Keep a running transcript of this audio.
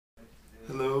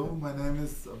my name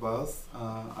is Abbas.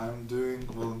 I'm doing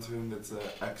volunteering at the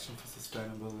Action for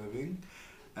Sustainable Living,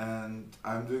 and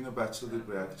I'm doing a bachelor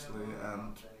degree actually,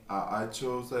 and I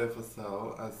chose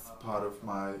AFSL as part of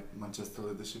my Manchester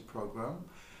Leadership Program,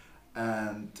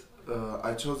 and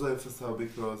I chose AFSL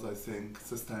because I think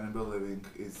sustainable living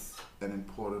is an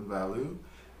important value,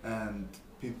 and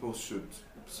people should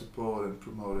support and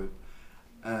promote it.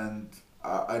 And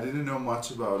I didn't know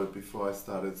much about it before I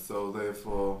started, so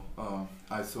therefore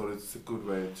I thought it's a good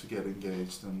way to get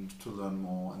engaged and to learn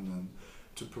more and then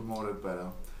to promote it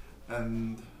better.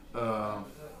 And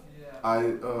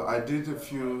I did a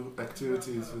few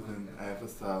activities within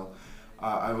AFSL.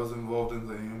 I was involved in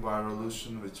the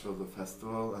Envirevolution, which was a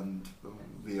festival, and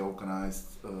we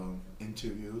organized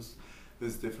interviews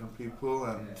with different people,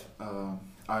 and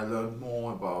I learned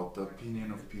more about the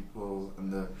opinion of people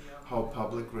and how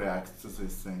public reacts to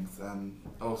these things. And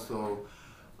also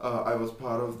I was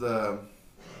part of the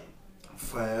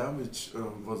fair, which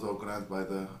was organized by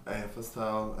the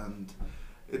AFSL, and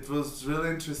it was really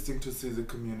interesting to see the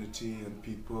community and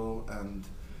people and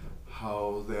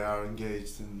how they are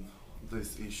engaged in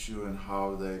this issue and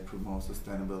how they promote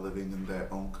sustainable living in their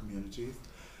own communities.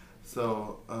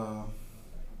 So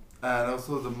and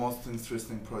also the most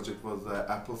interesting project was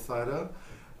the apple cider,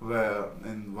 where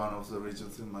in one of the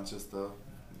regions in Manchester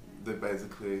they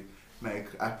basically make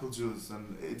apple juice,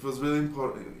 and it was really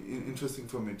interesting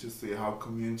for me to see how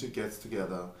community gets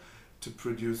together to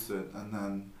produce it, and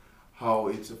then how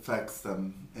it affects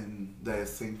them in their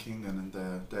thinking and in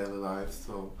their daily lives.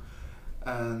 So,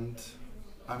 and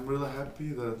I'm really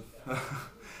happy that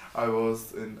I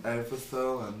was in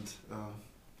AFSL,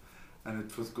 and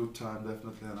it was good time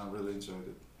definitely, and I really enjoyed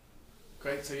it.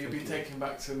 Great, so you'll be taking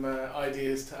back some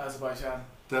ideas to Azerbaijan.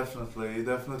 Definitely.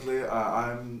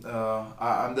 I'm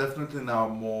definitely now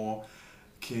more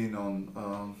keen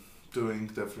on doing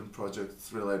different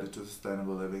projects related to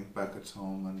sustainable living back at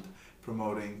home and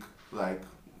promoting, like,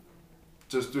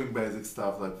 just doing basic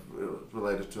stuff like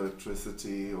related to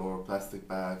electricity or plastic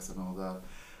bags and all that.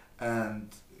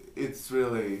 And it's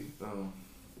really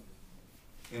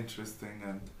interesting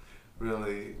and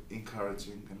really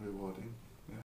encouraging and rewarding.